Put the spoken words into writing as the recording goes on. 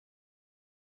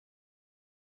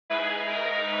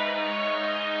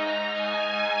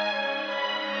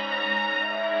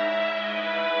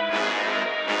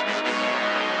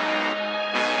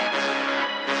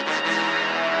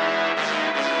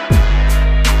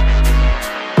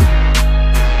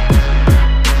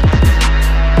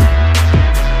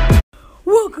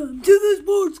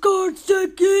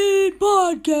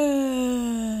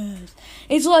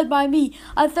is led by me,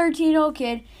 a 13-year-old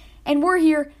kid, and we're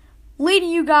here leading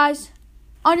you guys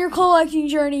on your collecting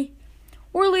journey.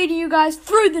 We're leading you guys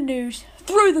through the news,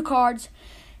 through the cards,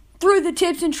 through the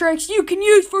tips and tricks you can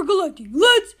use for collecting.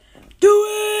 Let's do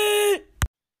it!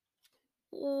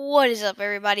 What is up,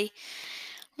 everybody?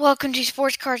 Welcome to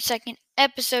Sports Card Second,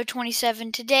 episode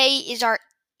 27. Today is our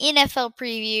NFL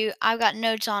preview. I've got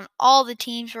notes on all the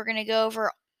teams. We're going to go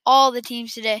over all the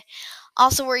teams today.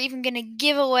 Also, we're even going to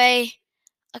give away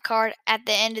a card at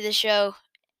the end of the show.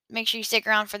 Make sure you stick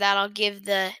around for that. I'll give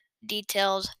the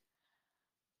details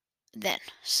then.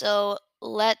 So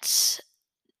let's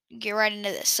get right into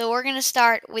this. So we're going to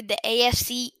start with the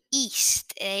AFC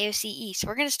East.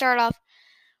 We're going to start off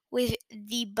with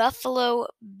the Buffalo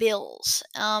Bills.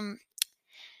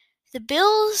 The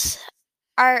Bills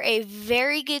are a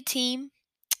very good team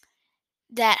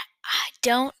that I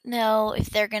don't know if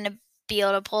they're going to be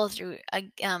able to pull through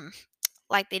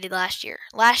like they did last year.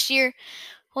 Last year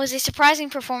was a surprising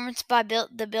performance by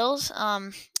the Bills.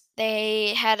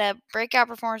 They had a breakout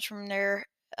performance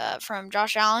from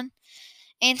Josh Allen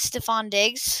and Stephon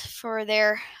Diggs for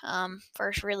their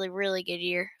first really, really good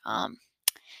year.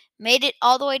 Made it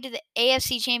all the way to the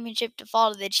AFC Championship to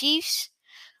fall to the Chiefs,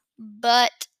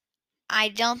 but I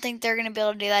don't think they're going to be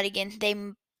able to do that again. They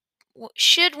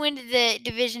should win the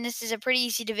division. This is a pretty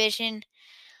easy division,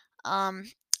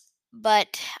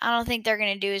 but I don't think they're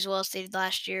going to do as well as they did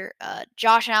last year.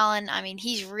 Josh Allen, I mean,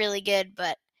 he's really good,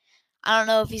 but I don't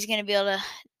know if he's going to be able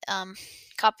to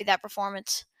copy that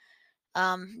performance,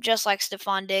 just like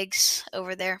Stephon Diggs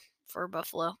over there for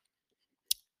Buffalo.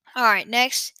 All right,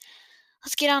 next,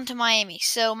 let's get on to Miami.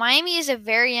 So Miami is a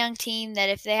very young team that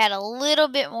if they had a little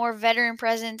bit more veteran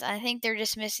presence, I think they're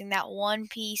just missing that one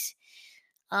piece.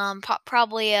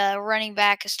 Probably a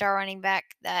star running back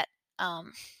that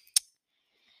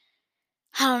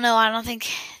I don't know. I don't think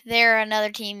they're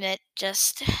another team that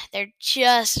they're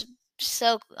just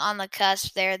so on the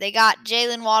cusp there. They got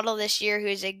Jalen Waddle this year,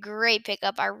 who's a great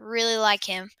pickup. I really like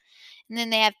him. And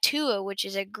then they have Tua, which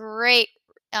is a great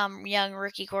young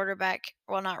rookie quarterback.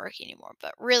 Well, not rookie anymore,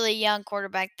 but really young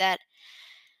quarterback that,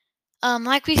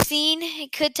 like we've seen,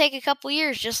 it could take a couple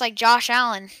years, just like Josh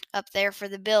Allen up there for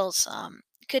the Bills.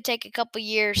 It could take a couple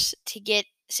years to get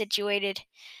situated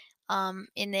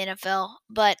in the NFL.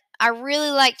 But I really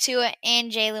like Tua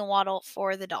and Jalen Waddle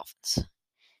for the Dolphins.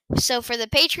 So for the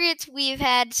Patriots, we've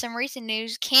had some recent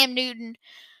news. Cam Newton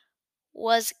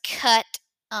was cut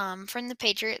from the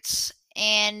Patriots,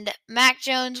 and Mac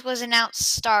Jones was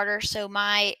announced starter. So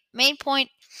my main point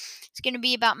is going to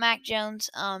be about Mac Jones.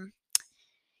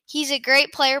 He's a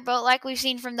great player, but like we've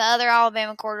seen from the other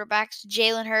Alabama quarterbacks,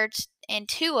 Jalen Hurts and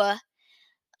Tua,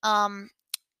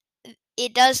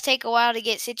 it does take a while to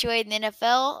get situated in the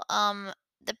NFL.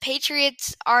 The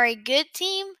Patriots are a good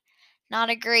team, not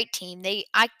a great team.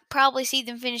 I probably see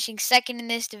them finishing second in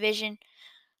this division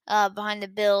behind the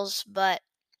Bills, but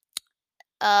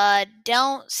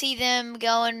don't see them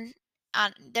going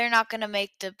on. They're not going to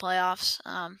make the playoffs.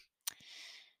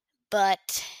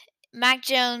 But Mac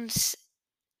Jones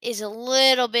is a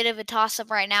little bit of a toss-up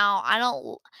right now.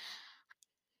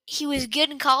 He was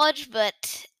good in college,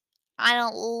 but I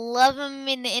don't love him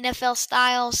in the NFL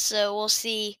style, so we'll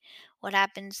see what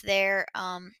happens there.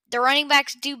 The running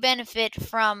backs do benefit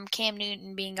from Cam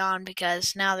Newton being gone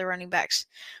because now the running backs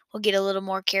will get a little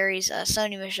more carries.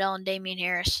 Sony Michel and Damian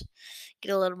Harris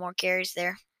get a little more carries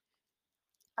there.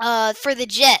 For the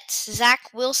Jets, Zach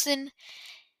Wilson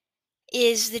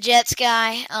is the Jets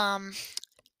guy.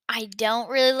 I don't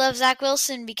really love Zach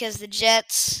Wilson because the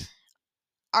Jets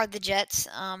are the Jets.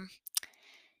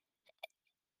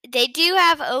 They do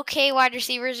have okay wide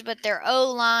receivers, but their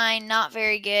O-line not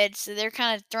very good, so they're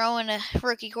kind of throwing a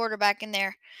rookie quarterback in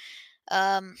there.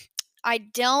 I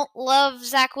don't love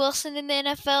Zach Wilson in the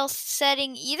NFL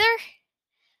setting either,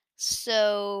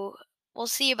 so we'll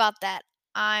see about that.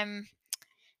 The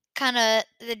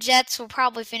Jets will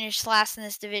probably finish last in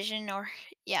this division,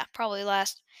 probably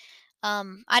last.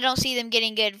 I don't see them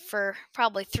getting good for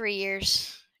probably 3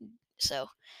 years,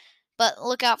 but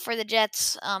look out for the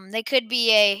Jets. They could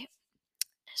be a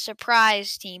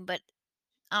surprise team, but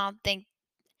I don't think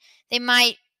they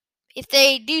might. If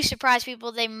they do surprise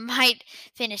people, they might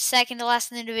finish second to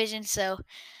last in the division. So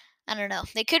I don't know.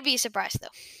 They could be a surprise though.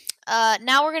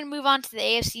 Now we're gonna move on to the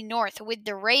AFC North with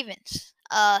the Ravens.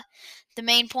 The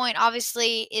main point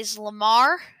obviously is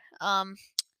Lamar.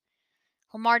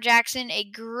 Lamar Jackson, a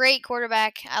great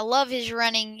quarterback. I love his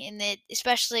running,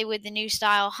 especially with the new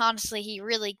style. Honestly, he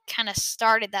really kind of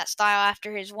started that style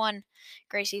after his one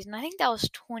great season. I think that was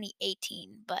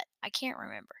 2018, but I can't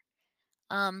remember.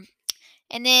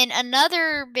 And then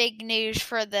another big news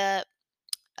for the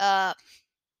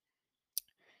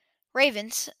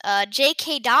Ravens.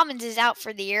 J.K. Dobbins is out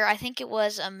for the year. I think it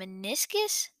was a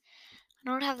meniscus. I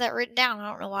don't have that written down. I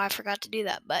don't know why I forgot to do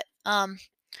that, but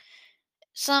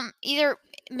some either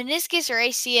meniscus or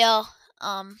ACL.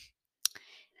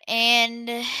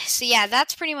 And so yeah,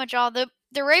 that's pretty much all.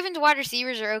 The Ravens wide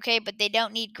receivers are okay, but they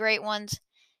don't need great ones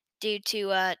due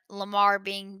to Lamar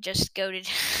being just goated.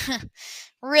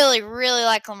 Really, really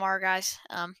like Lamar, guys.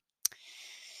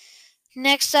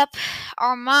 Next up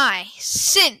are my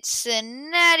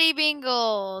Cincinnati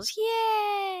Bengals.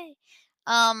 Yay!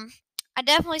 I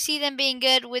definitely see them being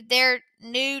good with their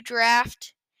new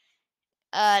draft.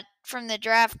 From the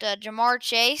draft, Jamar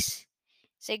Chase.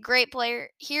 He's a great player.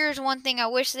 Here's one thing I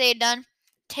wish they had done: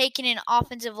 taken an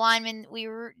offensive lineman. We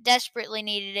desperately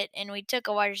needed it, and we took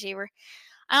a wide receiver.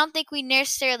 I don't think we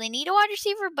necessarily need a wide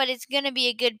receiver, but it's going to be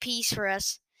a good piece for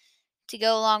us to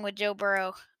go along with Joe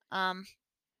Burrow. I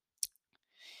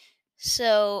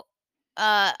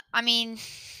mean,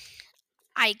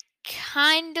 I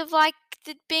kind of like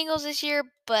the Bengals this year,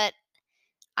 but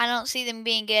I don't see them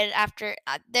being good after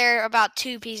they're about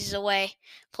 2 pieces away,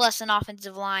 plus an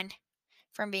offensive line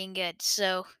from being good.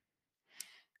 So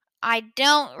I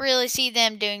don't really see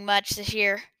them doing much this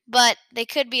year, but they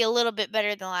could be a little bit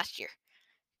better than last year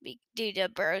due to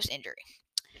Burrow's injury.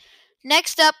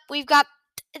 Next up, we've got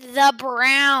the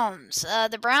Browns.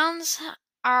 The Browns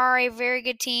are a very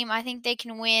good team. I think they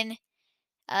can win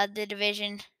the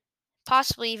division,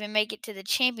 possibly even make it to the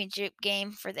championship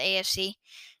game for the AFC.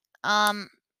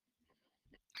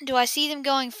 Do I see them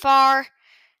going far?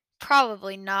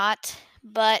 Probably not.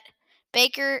 But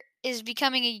Baker is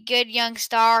becoming a good young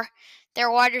star. Their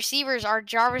wide receivers are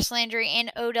Jarvis Landry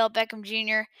and Odell Beckham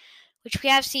Jr., which we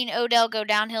have seen Odell go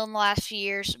downhill in the last few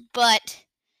years, but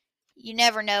you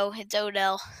never know. It's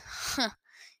Odell.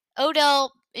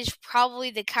 Odell is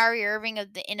probably the Kyrie Irving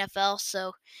of the NFL,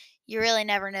 so you really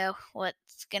never know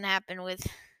what's going to happen with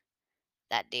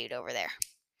that dude over there.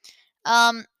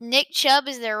 Nick Chubb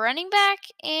is their running back,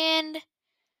 and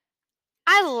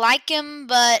I like him,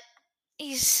 but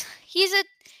he's a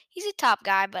top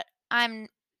guy, but I'm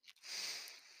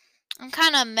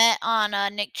kind of met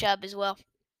on Nick Chubb as well.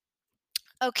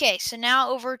 Okay, so now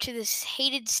over to the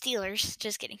hated Steelers.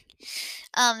 Just kidding.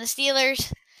 The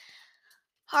Steelers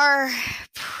are,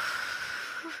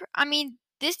 I mean,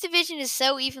 this division is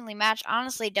so evenly matched.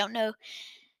 Honestly, don't know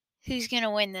who's going to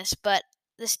win this, but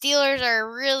the Steelers are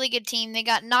a really good team. They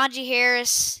got Najee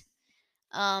Harris.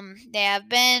 They have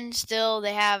Ben still.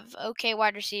 They have okay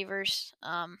wide receivers.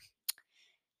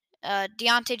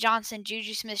 Deontay Johnson,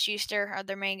 Juju Smith-Schuster are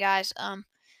their main guys.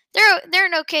 They're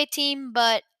an okay team,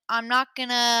 but I'm not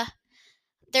gonna.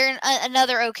 They're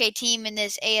another okay team in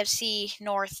this AFC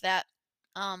North that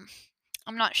I'm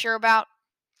not sure about.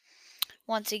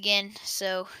 Once again,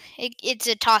 so it's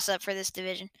a toss-up for this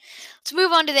division. Let's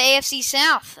move on to the AFC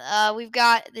South. We've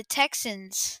got the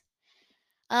Texans.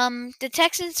 The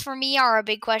Texans for me are a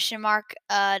big question mark.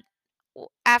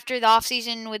 After the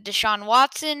offseason with Deshaun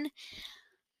Watson,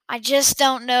 I just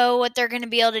don't know what they're going to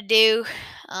be able to do.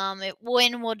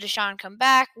 When will Deshaun come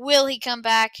back? Will he come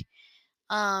back?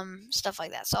 Stuff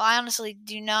like that. So I honestly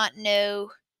do not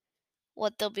know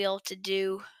what they'll be able to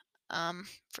do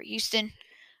for Houston.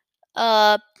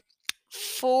 For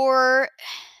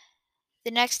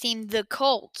the next team, the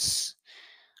Colts.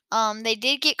 They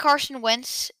did get Carson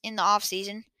Wentz in the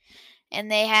offseason, and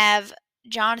they have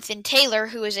Jonathan Taylor,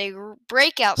 who was a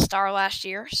breakout star last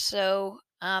year. So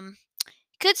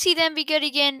could see them be good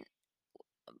again,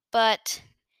 but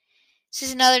this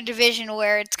is another division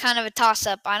where it's kind of a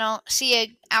toss-up. I don't see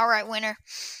an outright winner.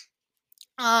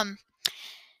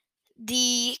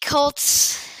 The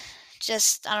Colts,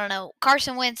 I don't know.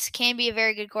 Carson Wentz can be a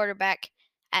very good quarterback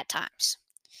at times.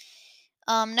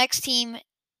 Next team,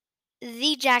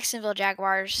 the Jacksonville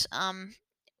Jaguars,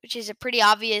 which is a pretty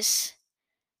obvious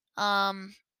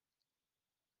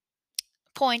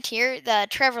point here. The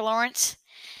Trevor Lawrence,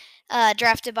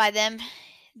 drafted by them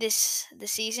this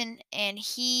season, and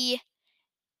he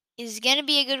is going to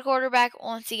be a good quarterback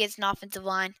once he gets an offensive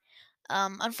line.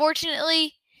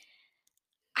 Unfortunately,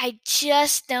 I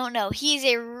just don't know. He's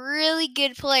a really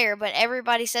good player, but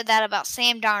everybody said that about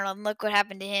Sam Darnold, and look what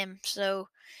happened to him. So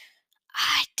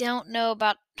I don't know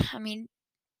about. I mean,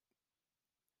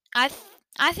 I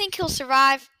think he'll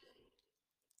survive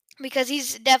because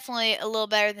he's definitely a little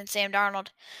better than Sam Darnold,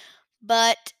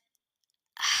 but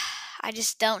I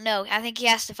just don't know. I think he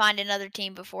has to find another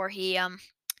team before he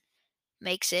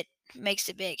makes it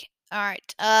big. All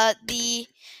right. The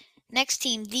Next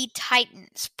team, the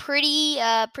Titans. Pretty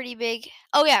big.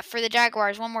 Oh yeah, for the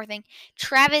Jaguars, one more thing.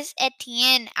 Travis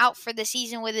Etienne out for the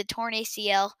season with a torn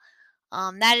ACL.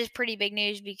 That is pretty big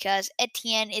news because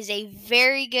Etienne is a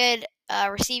very good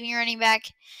receiving running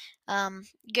back. Um,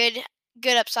 good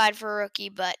upside for a rookie,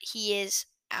 but he is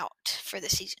out for the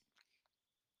season.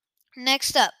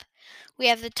 Next up, we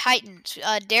have the Titans.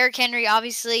 Derrick Henry,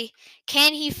 obviously,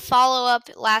 can he follow up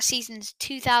last season's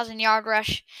 2,000-yard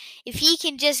rush? If he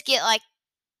can just get like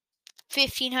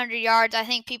 1,500 yards, I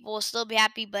think people will still be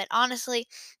happy. But honestly,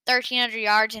 1,300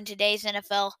 yards in today's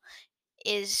NFL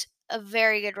is a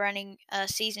very good running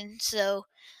season. So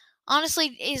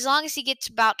honestly, as long as he gets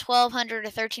about 1,200 to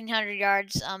 1,300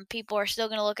 yards, people are still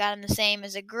going to look at him the same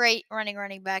as a great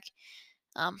running back.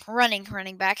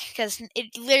 Running back, because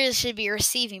it literally should be a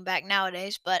receiving back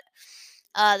nowadays. But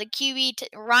the QB,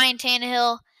 Ryan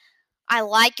Tannehill, I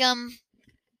like him,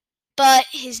 but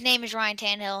his name is Ryan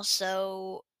Tannehill,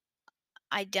 so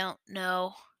I don't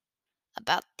know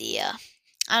about the.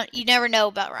 You never know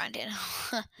about Ryan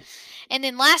Tannehill. And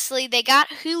then lastly, they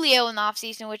got Julio in the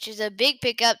offseason, which is a big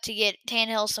pickup to get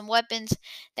Tannehill some weapons.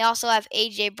 They also have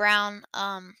A.J. Brown.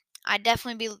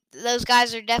 Those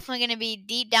guys are definitely going to be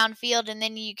deep downfield, and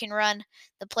then you can run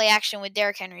the play action with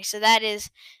Derrick Henry. So that is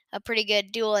a pretty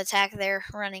good dual attack there,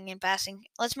 running and passing.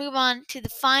 Let's move on to the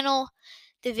final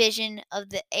division of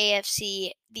the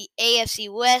AFC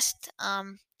West.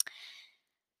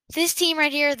 This team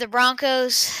right here, the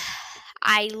Broncos,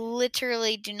 I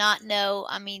literally do not know.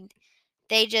 I mean,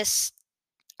 they just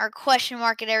are question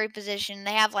mark at every position.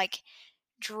 They have like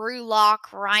Drew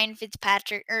Lock, Ryan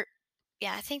Fitzpatrick,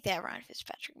 I think they have Ryan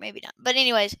Fitzpatrick, maybe not. But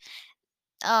anyways,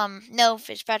 no,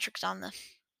 Fitzpatrick's on the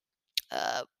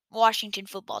Washington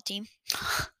football team.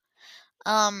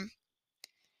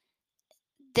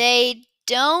 They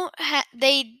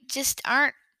just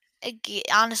aren't.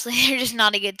 Honestly, they're just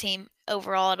not a good team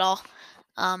overall at all.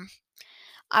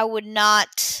 I would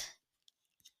not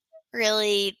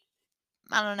really.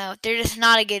 I don't know. They're just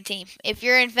not a good team. If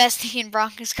you're investing in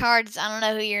Broncos cards, I don't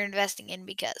know who you're investing in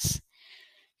because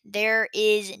there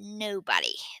is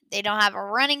nobody. They don't have a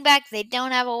running back, they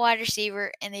don't have a wide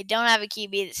receiver, and they don't have a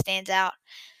QB that stands out.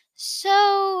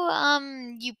 So,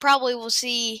 you probably will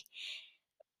see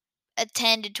a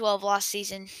 10 to 12 loss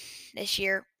season this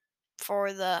year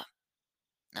for the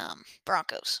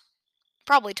Broncos.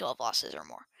 Probably 12 losses or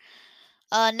more.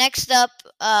 Next up,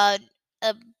 a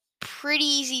pretty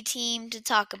easy team to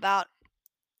talk about.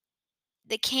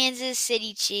 The Kansas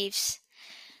City Chiefs.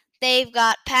 They've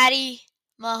got Patty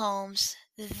Mahomes,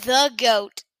 the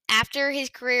GOAT. After his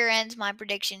career ends, my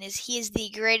prediction is he is the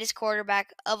greatest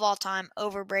quarterback of all time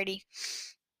over Brady.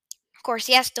 Of course,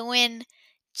 he has to win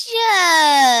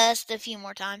just a few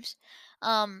more times.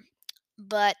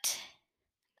 But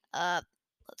let's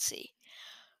see.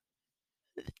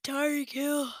 Tyreek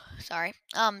Hill. Sorry.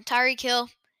 Tyreek Hill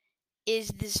is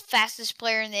the fastest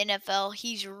player in the NFL.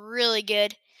 He's really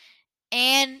good.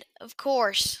 And of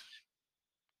course,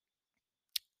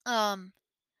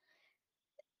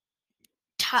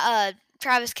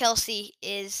 Travis Kelce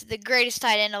is the greatest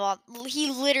tight end of all.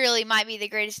 He literally might be the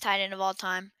greatest tight end of all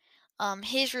time.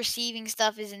 His receiving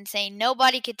stuff is insane.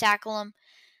 Nobody could tackle him.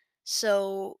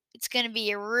 So it's going to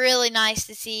be really nice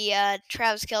to see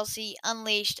Travis Kelce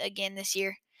unleashed again this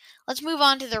year. Let's move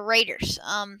on to the Raiders.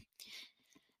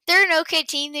 They're an okay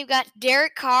team. They've got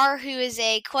Derek Carr, who is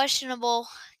a questionable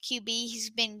QB.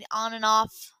 He's been on and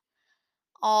off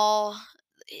all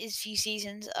his few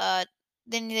seasons.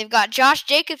 Then they've got Josh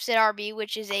Jacobs at RB,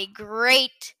 which is a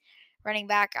great running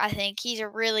back. I think he's a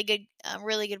really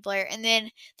good player. And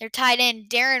then their tight end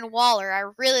Darren Waller.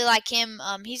 I really like him.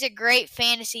 He's a great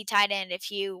fantasy tight end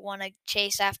if you want to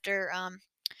chase after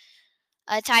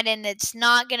a tight end that's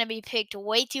not going to be picked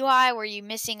way too high, where you're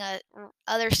missing a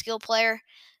other skill player.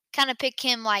 Kind of pick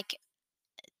him like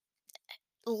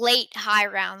late high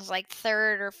rounds, like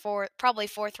third or fourth, probably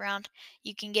fourth round.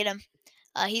 You can get him.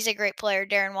 He's a great player,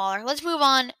 Darren Waller. Let's move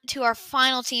on to our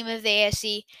final team of the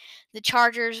AFC, the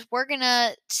Chargers. We're going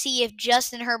to see if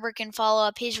Justin Herbert can follow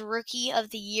up his Rookie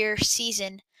of the Year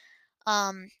season.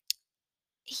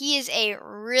 He is a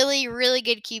really, really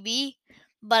good QB,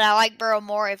 but I like Burrow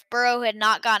more. If Burrow had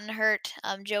not gotten hurt,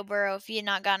 Joe Burrow, if he had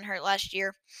not gotten hurt last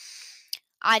year,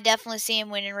 I definitely see him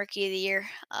winning Rookie of the Year.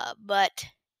 But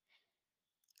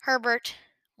Herbert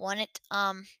won it.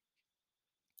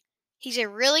 He's a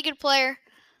really good player,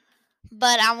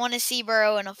 but I want to see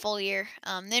Burrow in a full year.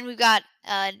 Then we've got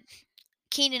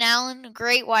Keenan Allen, a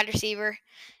great wide receiver,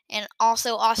 and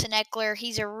also Austin Eckler.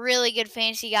 He's a really good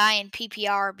fantasy guy in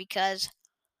PPR because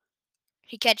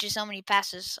he catches so many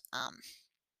passes.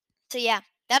 So yeah,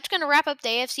 that's going to wrap up the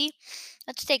AFC.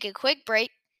 Let's take a quick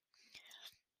break,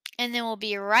 and then we'll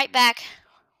be right back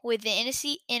with the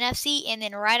NFC, and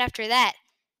then right after that,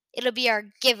 it'll be our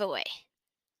giveaway.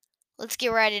 Let's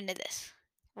get right into this.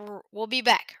 We'll be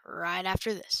back right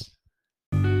after this.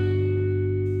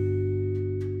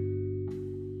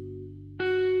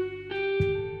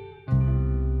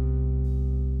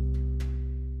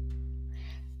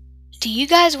 Do you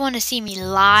guys want to see me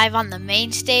live on the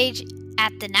main stage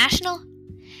at the National?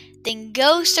 Then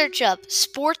go search up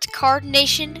Sports Card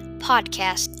Nation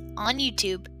Podcast on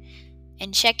YouTube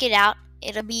and check it out.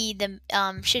 It'll be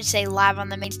should say live on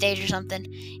the main stage or something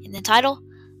in the title.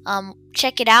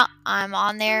 Check it out. I'm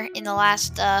on there in the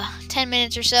last 10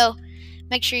 minutes or so.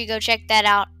 Make sure you go check that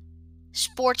out.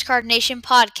 Sports Card Nation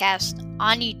Podcast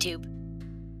on YouTube.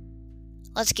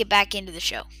 Let's get back into the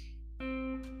show.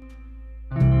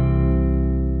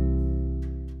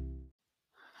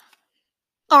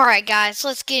 All right, guys,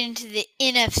 let's get into the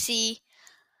NFC.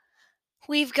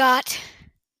 We've got,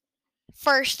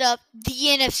 first up, the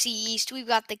NFC East. We've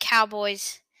got the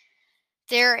Cowboys.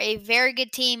 They're a very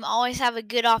good team, always have a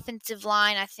good offensive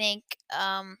line, I think.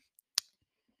 And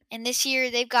this year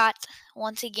they've got,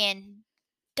 once again,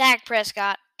 Dak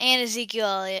Prescott and Ezekiel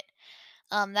Elliott.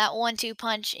 That 1-2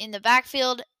 punch in the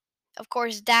backfield. Of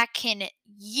course, Dak can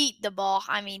yeet the ball.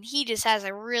 I mean, he just has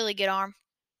a really good arm.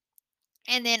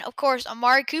 And then, of course,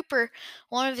 Amari Cooper,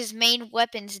 one of his main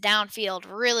weapons downfield.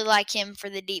 Really like him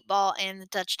for the deep ball and the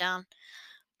touchdown.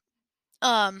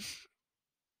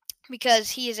 Because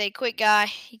he is a quick guy.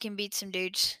 He can beat some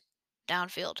dudes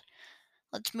downfield.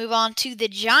 Let's move on to the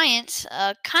Giants.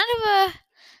 Kind of a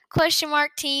question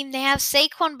mark team. They have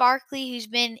Saquon Barkley, who's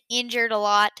been injured a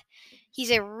lot. He's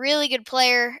a really good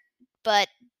player, but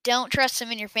don't trust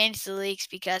him in your fantasy leagues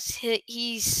because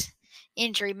he's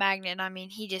injury magnet. I mean,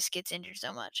 he just gets injured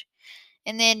so much.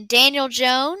 And then Daniel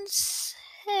Jones,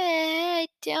 I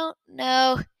don't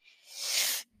know.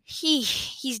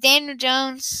 He's Daniel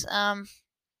Jones. I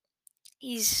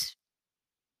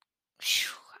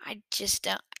just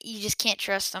don't. You just can't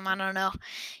trust him. I don't know.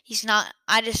 He's not.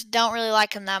 I just don't really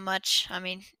like him that much. I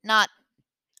mean, not.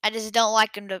 I just don't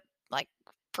like him to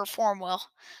perform well.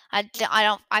 I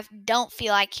don't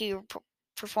feel like he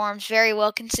performs very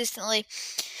well consistently.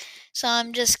 So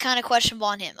I'm just kind of questionable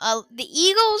on him. The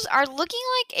Eagles are looking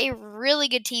like a really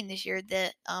good team this year.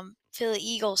 The Philly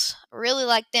Eagles, really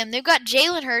like them. They've got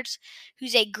Jalen Hurts,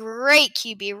 who's a great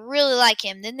QB. Really like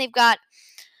him. Then they've got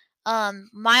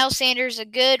Miles Sanders, a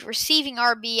good receiving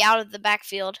RB out of the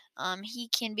backfield. He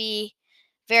can be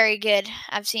very good.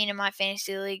 I've seen in my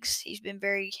fantasy leagues. He's been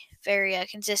very, very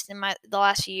consistent in the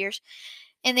last few years.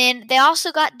 And then they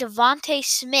also got Devontae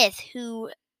Smith, who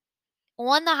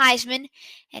won the Heisman,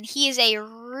 and he is a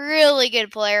really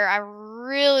good player. I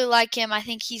really like him. I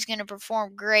think he's going to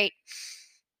perform great.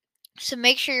 So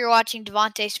make sure you're watching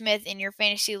Devontae Smith in your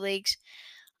fantasy leagues.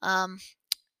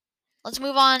 Let's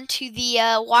move on to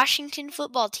the Washington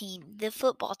football team. The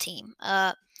football team.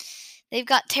 They've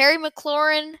got Terry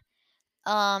McLaurin,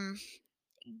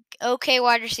 okay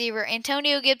wide receiver.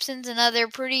 Antonio Gibson's another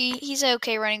he's an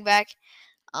okay running back.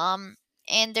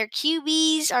 And their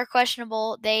QBs are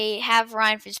questionable. They have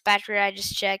Ryan Fitzpatrick, I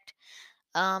just checked.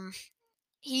 I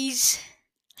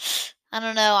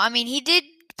don't know. I mean, he did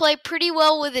play pretty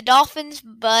well with the Dolphins,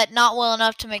 but not well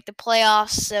enough to make the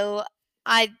playoffs. So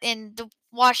the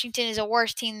Washington is a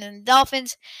worse team than the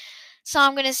Dolphins. So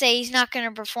I'm going to say he's not going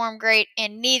to perform great,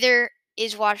 and neither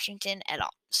is Washington at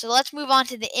all. So let's move on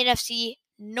to the NFC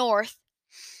North.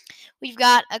 We've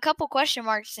got a couple question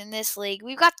marks in this league.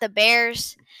 We've got the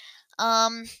Bears.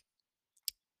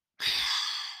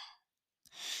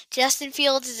 Justin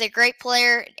Fields is a great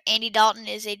player. Andy Dalton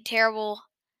is a terrible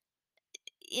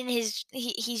he's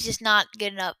just not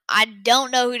good enough. I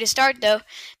don't know who to start though,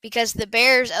 because the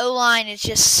Bears O-line is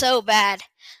just so bad.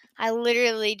 I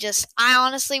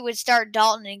honestly would start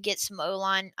Dalton and get some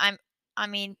O-line. I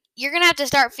mean, you're gonna have to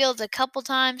start Fields a couple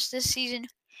times this season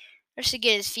just to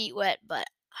get his feet wet, but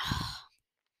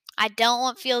I don't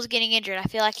want Fields getting injured. I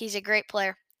feel like he's a great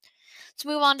player. Let's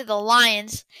move on to the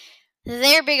Lions.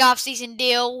 Their big offseason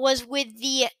deal was with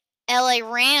the LA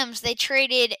Rams. They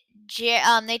traded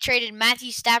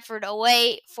Matthew Stafford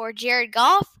away for Jared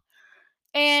Goff,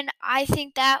 and I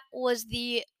think that was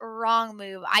the wrong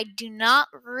move. I do not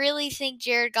really think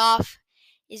Jared Goff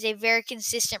is a very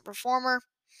consistent performer.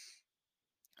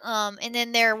 And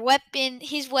then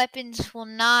his weapons will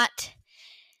not.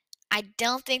 I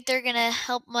don't think they're gonna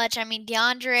help much. I mean,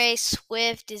 DeAndre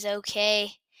Swift is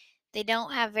okay. They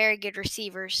don't have very good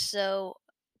receivers, so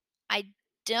I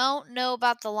don't know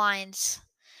about the Lions.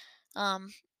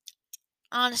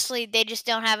 honestly, they just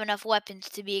don't have enough weapons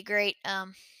to be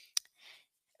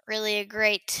really a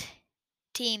great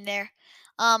team there.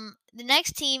 The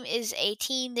next team is a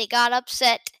team that got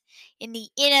upset in the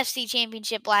NFC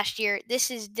Championship last year. This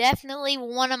is definitely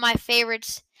one of my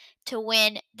favorites to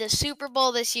win the Super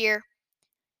Bowl this year.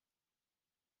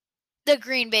 The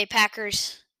Green Bay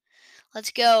Packers.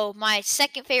 Let's go. My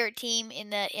second favorite team in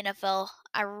the NFL.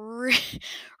 I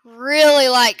really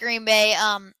like Green Bay.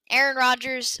 Aaron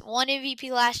Rodgers won MVP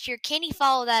last year. Can he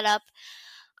follow that up?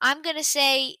 I'm going to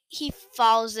say he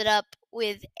follows it up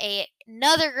with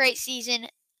another great season.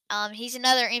 He's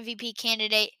another MVP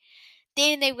candidate.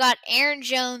 Then they've got Aaron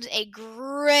Jones, a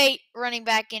great running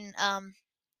back in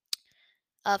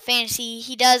fantasy.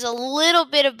 He does a little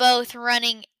bit of both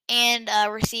running and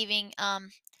receiving.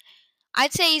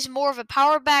 I'd say he's more of a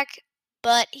power back,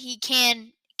 but he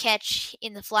can catch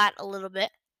in the flat a little bit.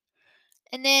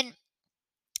 And then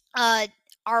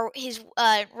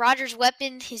Rodgers'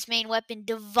 weapon, his main weapon,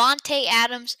 Davante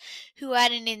Adams, who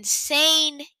had an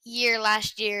insane year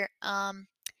last year.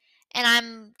 And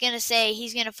I'm gonna say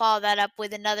he's gonna follow that up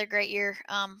with another great year.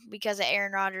 Because of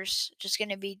Aaron Rodgers, just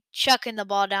gonna be chucking the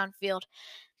ball downfield.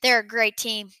 They're a great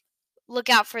team. Look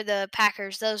out for the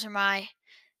Packers. That's my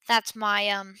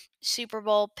Super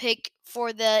Bowl pick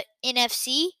for the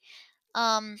NFC.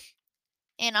 And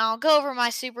I'll go over my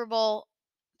Super Bowl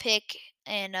pick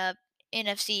and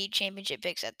NFC Championship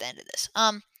picks at the end of this.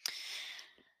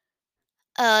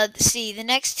 Let's see. The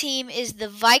next team is the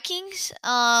Vikings.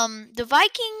 The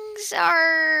Vikings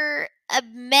are a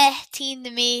meh team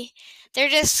to me. They're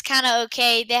just kind of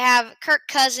okay. They have Kirk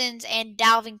Cousins and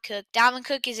Dalvin Cook. Dalvin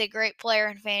Cook is a great player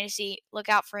in fantasy. Look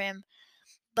out for him.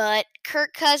 But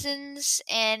Kirk Cousins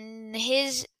and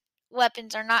his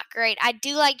weapons are not great. I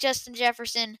do like Justin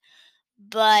Jefferson,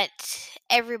 but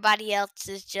everybody else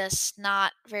is just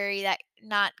not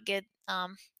good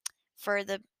for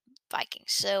the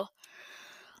Vikings. So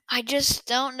I just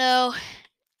don't know.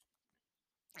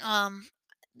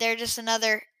 They're just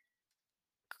another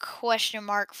question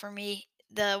mark for me,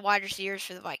 the wide receivers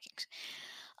for the Vikings.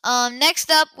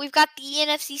 Next up, we've got the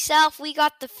NFC South. We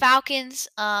got the Falcons.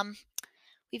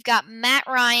 We've got Matt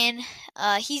Ryan.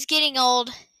 He's getting old.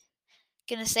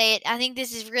 Gonna say it. I think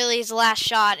this is really his last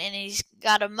shot, and he's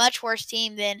got a much worse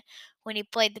team than when he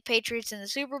played the Patriots in the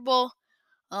Super Bowl.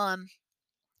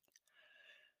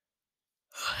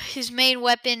 His main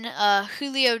weapon,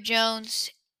 Julio Jones,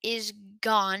 is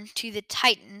gone to the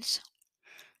Titans.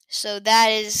 So that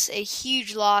is a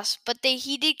huge loss. But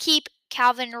he did keep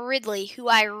Calvin Ridley, who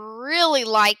I really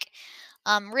like.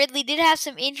 Ridley did have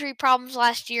some injury problems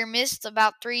last year, missed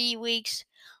about 3 weeks,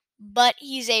 but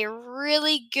he's a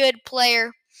really good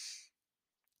player.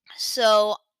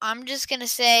 So I'm just gonna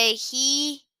say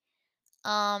he's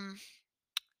gonna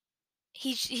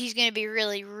be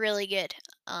really, really good.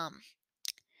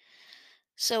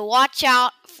 So watch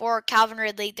out for Calvin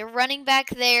Ridley. The running back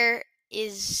there who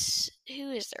is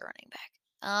their running back?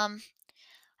 I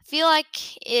feel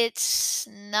like it's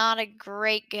not a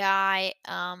great guy.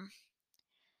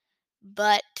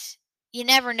 But you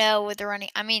never know with the running.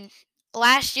 I mean,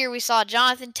 last year we saw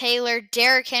Jonathan Taylor,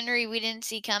 Derrick Henry. We didn't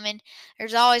see coming.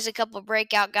 There's always a couple of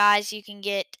breakout guys you can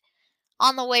get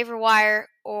on the waiver wire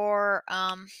or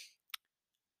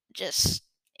just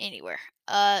anywhere.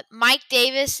 Mike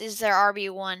Davis is their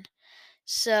RB1.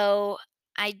 So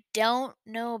I don't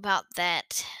know about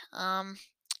that.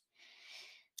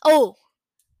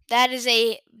 That is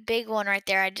a big one right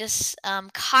there.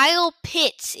 Kyle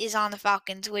Pitts is on the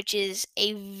Falcons, which is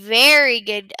a very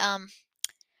good.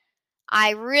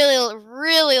 I really,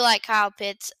 really like Kyle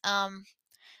Pitts.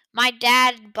 My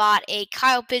dad bought a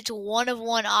Kyle Pitts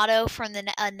 1-of-1 auto from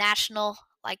the national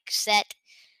set.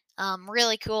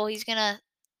 Really cool. He's gonna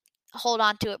hold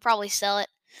on to it, probably sell it.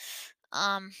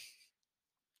 And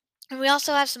we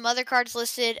also have some other cards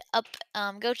listed up.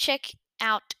 Go check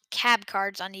out Cab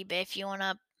Cards on eBay if you want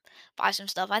to buy some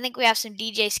stuff. I think we have some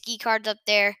DJ Ski cards up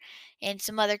there, and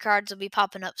some other cards will be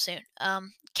popping up soon.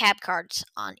 Cab Cards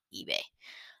on eBay.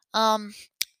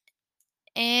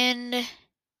 And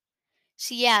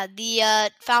so yeah,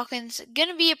 the Falcons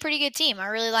gonna be a pretty good team. I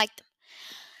really like them.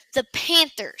 The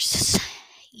Panthers.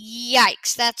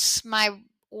 Yikes! That's my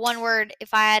one word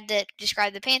if I had to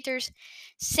describe the Panthers.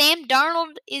 Sam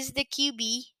Darnold is the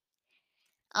QB.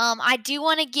 I do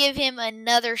want to give him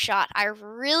another shot. I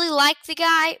really like the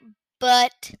guy,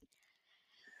 but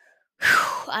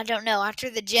I don't know. After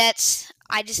the Jets,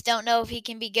 I just don't know if he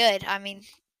can be good. I mean,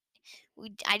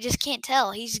 I just can't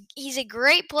tell. He's a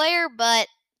great player, but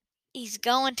he's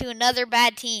going to another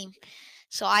bad team.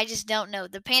 So I just don't know.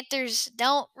 The Panthers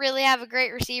don't really have a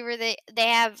great receiver. They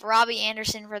have Robbie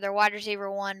Anderson for their wide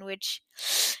receiver one, which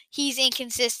he's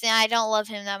inconsistent. I don't love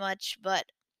him that much, but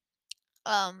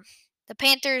the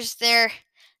Panthers they're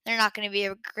not going to be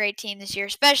a great team this year,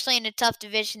 especially in a tough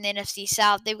division, the NFC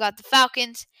South. They've got the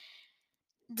Falcons,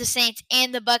 the Saints,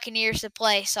 and the Buccaneers to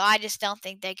play, so I just don't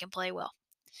think they can play well.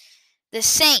 The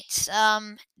Saints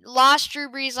lost Drew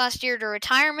Brees last year to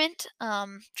retirement.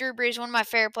 Drew Brees, one of my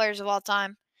favorite players of all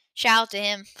time. Shout out to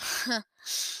him.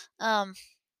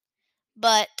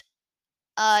 But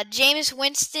Jameis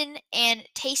Winston and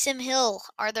Taysom Hill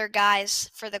are their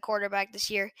guys for the quarterback this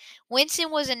year.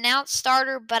 Winston was announced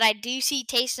starter, but I do see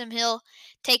Taysom Hill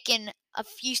taking a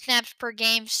few snaps per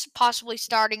game, possibly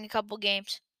starting a couple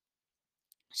games.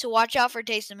 So watch out for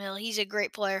Taysom Hill. He's a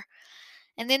great player.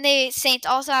 And then the Saints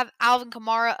also have Alvin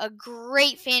Kamara, a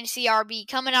great fantasy RB,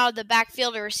 coming out of the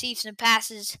backfield to receive some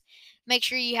passes. Make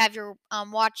sure you have your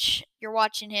you're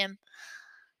watching him.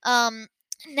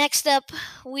 Next up,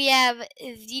 we have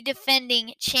the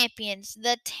defending champions,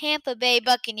 the Tampa Bay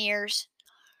Buccaneers.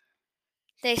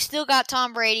 They still got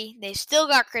Tom Brady. They still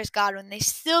got Chris Godwin. They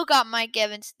still got Mike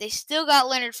Evans. They still got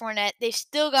Leonard Fournette. They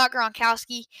still got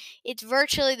Gronkowski. It's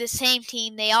virtually the same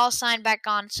team. They all signed back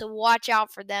on, so watch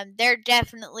out for them. They're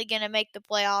definitely going to make the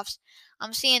playoffs.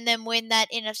 I'm seeing them win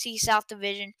that NFC South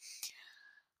division.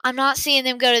 I'm not seeing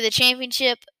them go to the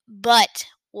championship, but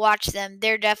watch them.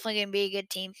 They're definitely going to be a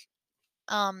good team.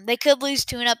 They could lose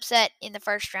to an upset in the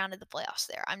first round of the playoffs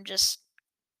there. I'm just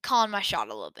calling my shot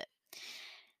a little bit.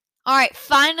 All right,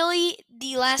 finally,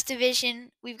 the last division.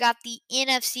 We've got the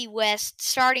NFC West,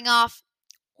 starting off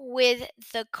with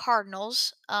the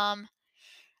Cardinals.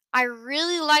 I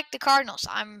really like the Cardinals.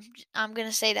 I'm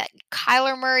gonna say that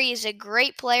Kyler Murray is a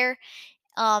great player.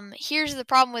 Here's the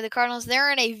problem with the Cardinals: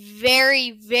 they're in a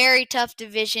very, very tough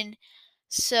division,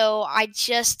 so I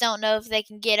just don't know if they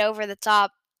can get over the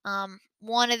top.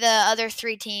 One of the other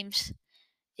three teams,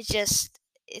 it's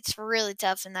really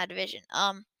tough in that division.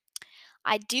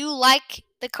 I do like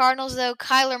the Cardinals, though.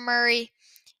 Kyler Murray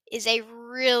is a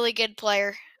really good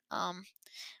player,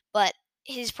 but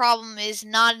his problem is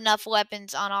not enough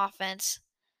weapons on offense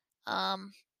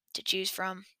to choose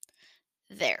from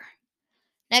there.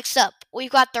 Next up,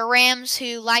 we've got the Rams,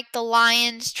 who, like the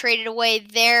Lions, traded away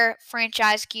their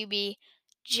franchise QB,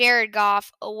 Jared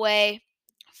Goff, away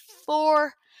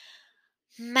for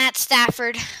Matt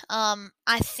Stafford.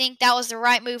 I think that was the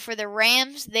right move for the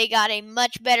Rams. They got a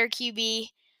much better QB,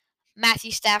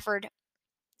 Matthew Stafford,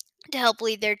 to help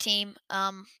lead their team.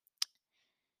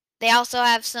 They also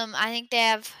have I think they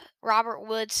have Robert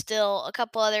Woods still, a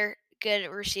couple other good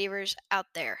receivers out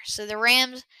there. So the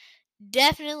Rams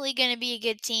definitely going to be a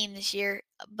good team this year,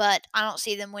 but I don't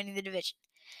see them winning the division.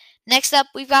 Next up,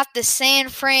 we've got the San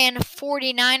Fran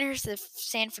 49ers, the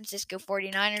San Francisco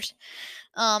 49ers.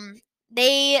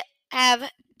 They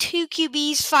have two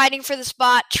QBs fighting for the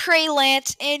spot, Trey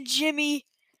Lance and Jimmy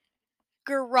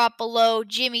Garoppolo,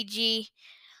 Jimmy G.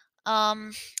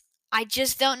 I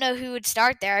just don't know who would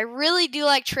start there. I really do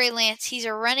like Trey Lance. He's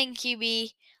a running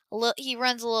QB. He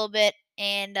runs a little bit,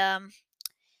 and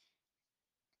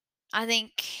I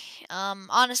think,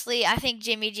 honestly, I think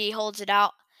Jimmy G holds it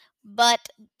out. But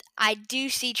I do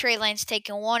see Trey Lance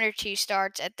taking one or two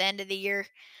starts at the end of the year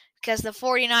because the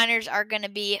 49ers are going to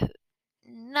be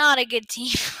not a good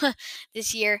team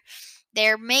this year.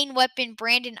 Their main weapon,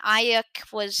 Brandon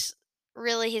Ayuk, was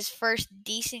really his first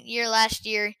decent year last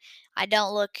year. I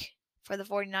don't look for the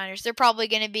 49ers. They're probably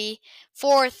going to be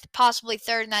fourth, possibly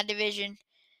third in that division,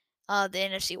 the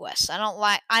NFC West. I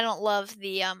don't love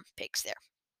the picks there.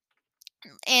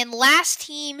 And last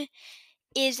team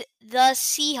is the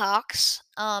Seahawks.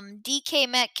 DK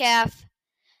Metcalf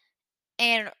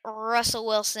and Russell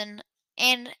Wilson,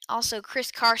 and also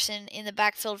Chris Carson in the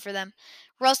backfield for them.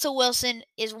 Russell Wilson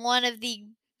is one of the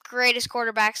greatest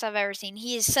quarterbacks I've ever seen.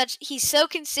 He's so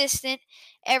consistent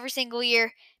every single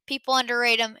year. People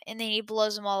underrate him, and then he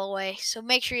blows them all away. So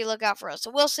make sure you look out for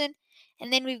Russell Wilson.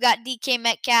 And then we've got DK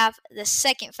Metcalf, the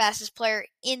second fastest player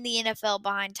in the NFL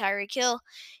behind Tyreek Hill.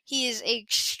 He is an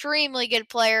extremely good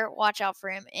player. Watch out for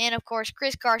him. And, of course,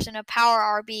 Chris Carson, a power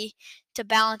RB to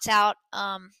balance out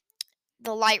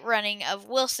the light running of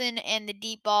Wilson and the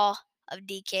deep ball of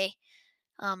DK.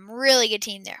 Really good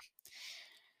team there.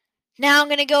 Now I'm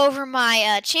going to go over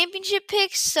my championship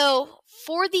picks. So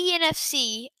for the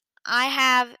NFC, I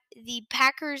have the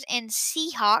Packers and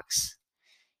Seahawks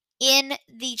in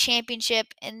the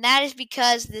championship, and that is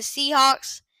because the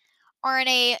Seahawks are in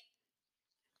a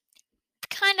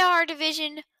kind of hard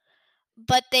division,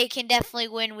 but they can definitely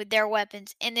win with their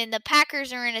weapons. And then the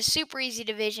Packers are in a super easy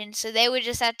division, so they would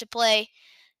just have to play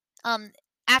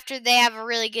after they have a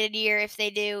really good year, if they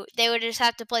do, they would just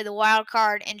have to play the wild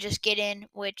card and just get in,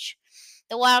 which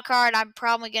the wild card, I'm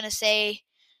probably going to say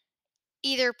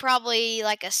either probably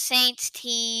like a Saints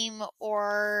team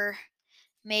or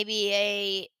maybe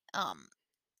a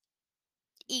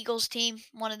Eagles team,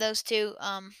 one of those two.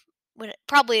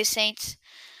 Probably a Saints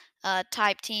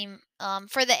type team. And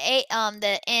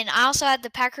I also had the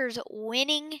Packers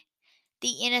winning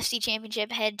the NFC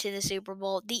Championship, head to the Super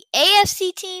Bowl. The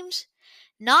AFC teams,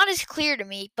 not as clear to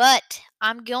me, but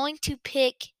I'm going to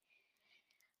pick.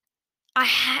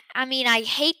 I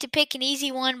hate to pick an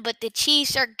easy one, but the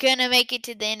Chiefs are gonna make it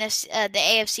to the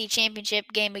AFC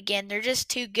Championship game again. They're just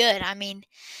too good. I mean,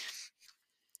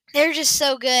 they're just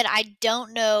so good. I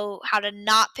don't know how to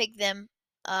not pick them.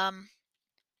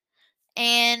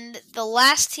 And the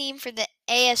last team for the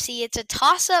AFC, it's a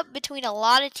toss-up between a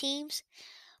lot of teams,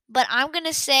 but I'm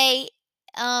gonna say,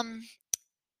 gosh,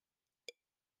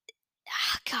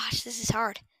 this is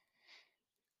hard.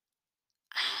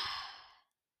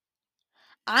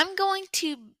 I'm going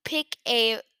to pick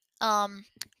a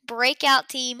breakout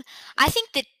team. I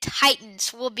think the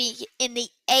Titans will be in the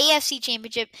AFC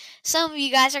Championship. Some of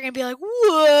you guys are going to be like,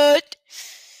 what?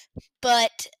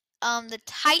 But the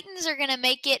Titans are going to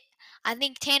make it. I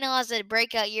think Tannehill has a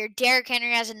breakout year. Derrick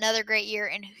Henry has another great year.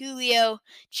 And Julio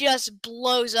just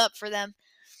blows up for them.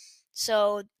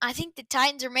 So I think the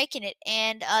Titans are making it.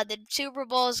 And the Super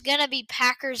Bowl is going to be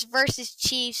Packers versus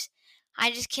Chiefs. I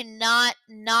just cannot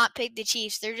not pick the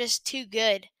Chiefs. They're just too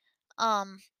good.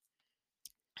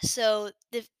 So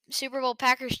the Super Bowl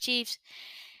Packers Chiefs.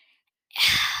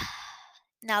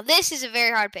 Now this is a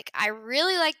very hard pick. I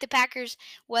really like the Packers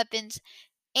weapons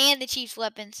and the Chiefs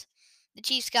weapons. The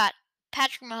Chiefs got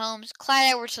Patrick Mahomes,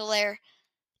 Clyde Edwards-Helaire,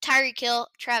 Tyreek Hill,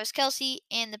 Travis Kelce,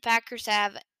 and the Packers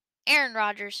have Aaron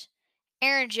Rodgers,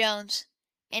 Aaron Jones,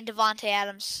 and Devontae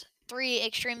Adams. 3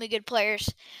 extremely good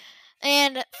players.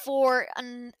 And 4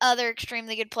 other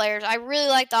extremely good players. I really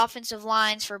like the offensive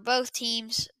lines for both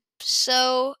teams.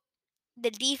 So the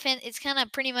defense, it's kind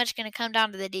of pretty much going to come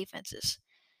down to the defenses.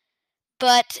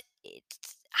 But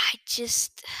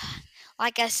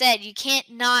like I said, you can't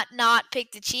not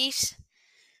pick the Chiefs.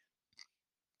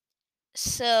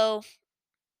 So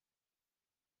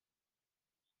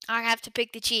I have to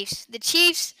pick the Chiefs. The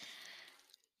Chiefs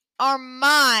are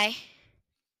my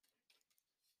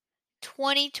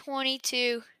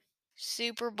 2022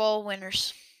 Super Bowl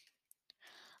winners.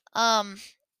 I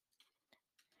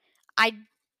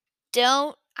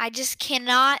just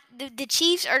cannot. The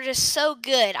Chiefs are just so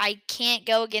good. I can't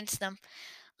go against them.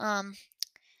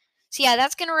 So yeah,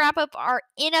 that's going to wrap up our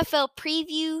NFL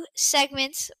preview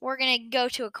segments. We're going to go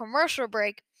to a commercial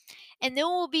break, and then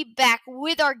we'll be back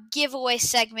with our giveaway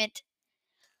segment.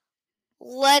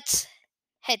 Let's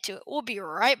head to it. We'll be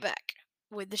right back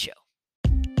with the show.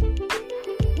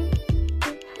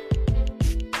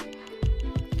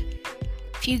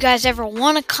 If you guys ever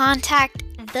want to contact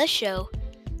the show,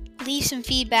 leave some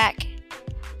feedback.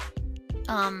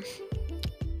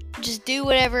 Just do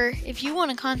whatever. If you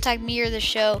want to contact me or the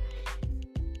show,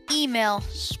 email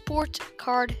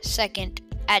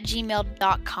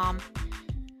sportscardsecond@gmail.com.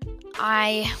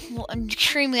 I'm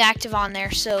extremely active on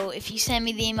there, so if you send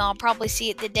me the email, I'll probably see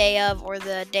it the day of or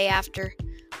the day after.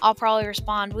 I'll probably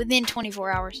respond within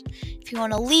 24 hours. If you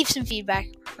want to leave some feedback,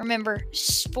 remember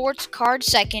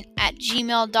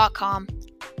sportscardsecond@gmail.com.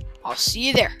 I'll see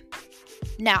you there.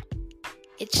 Now,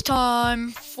 it's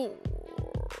time for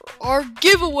our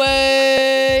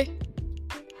giveaway.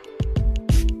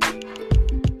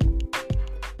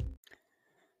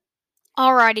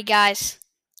 Alrighty, guys.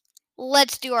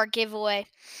 Let's do our giveaway.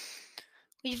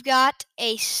 We've got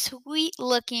a sweet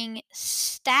looking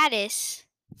status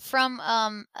from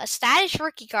a status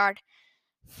rookie card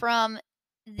from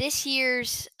this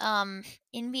year's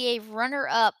NBA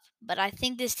runner-up, but I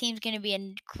think this team's going to be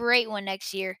a great one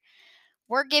next year.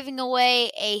 We're giving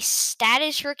away a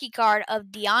status rookie card of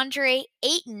DeAndre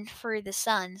Ayton for the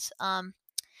Suns.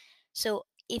 So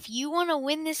if you want to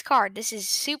win this card, this is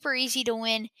super easy to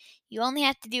win. You only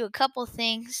have to do a couple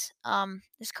things.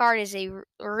 This card is a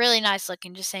really nice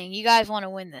looking, just saying. You guys want to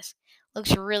win this.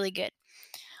 Looks really good.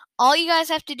 All you guys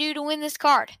have to do to win this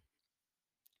card,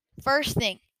 first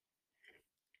thing,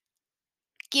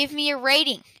 give me a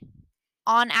rating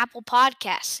on Apple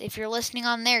Podcasts. If you're listening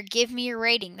on there, give me a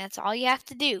rating. That's all you have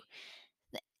to do.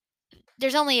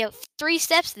 There's only 3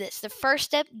 steps to this. The first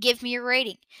step, give me a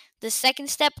rating. The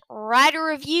second step, write a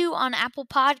review on Apple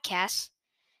Podcasts.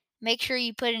 Make sure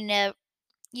you put in a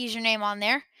username on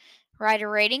there. Write a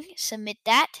rating. Submit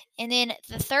that. And then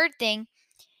the third thing,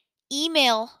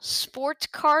 email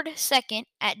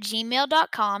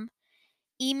sportscardsecond@gmail.com.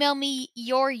 email me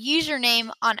your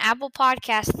username on Apple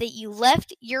Podcasts that you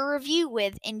left your review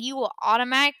with, and you will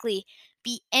automatically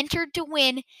be entered to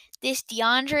win this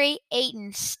DeAndre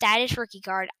Ayton status rookie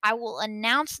card. I will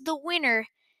announce the winner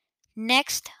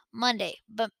next Monday.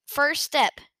 But first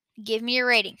step, give me a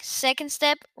rating. Second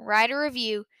step, write a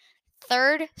review.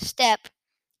 Third step,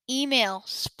 email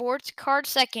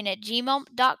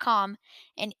sportscardsecond@gmail.com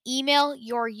and email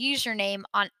your username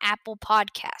on Apple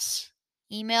Podcasts.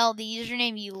 Email the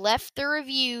username you left the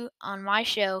review on my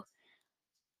show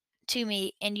to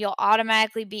me, and you'll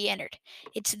automatically be entered.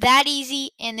 It's that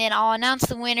easy, and then I'll announce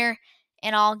the winner,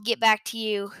 and I'll get back to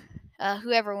you.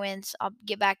 Whoever wins, I'll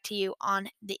get back to you on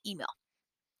the email.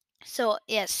 So,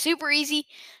 yeah, super easy.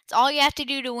 It's all you have to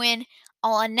do to win.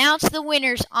 I'll announce the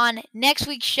winners on next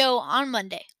week's show on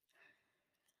Monday.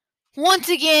 Once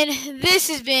again, this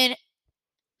has been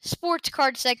Sports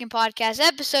Card Second Podcast,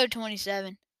 episode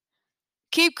 27.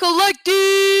 Keep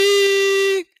collecting!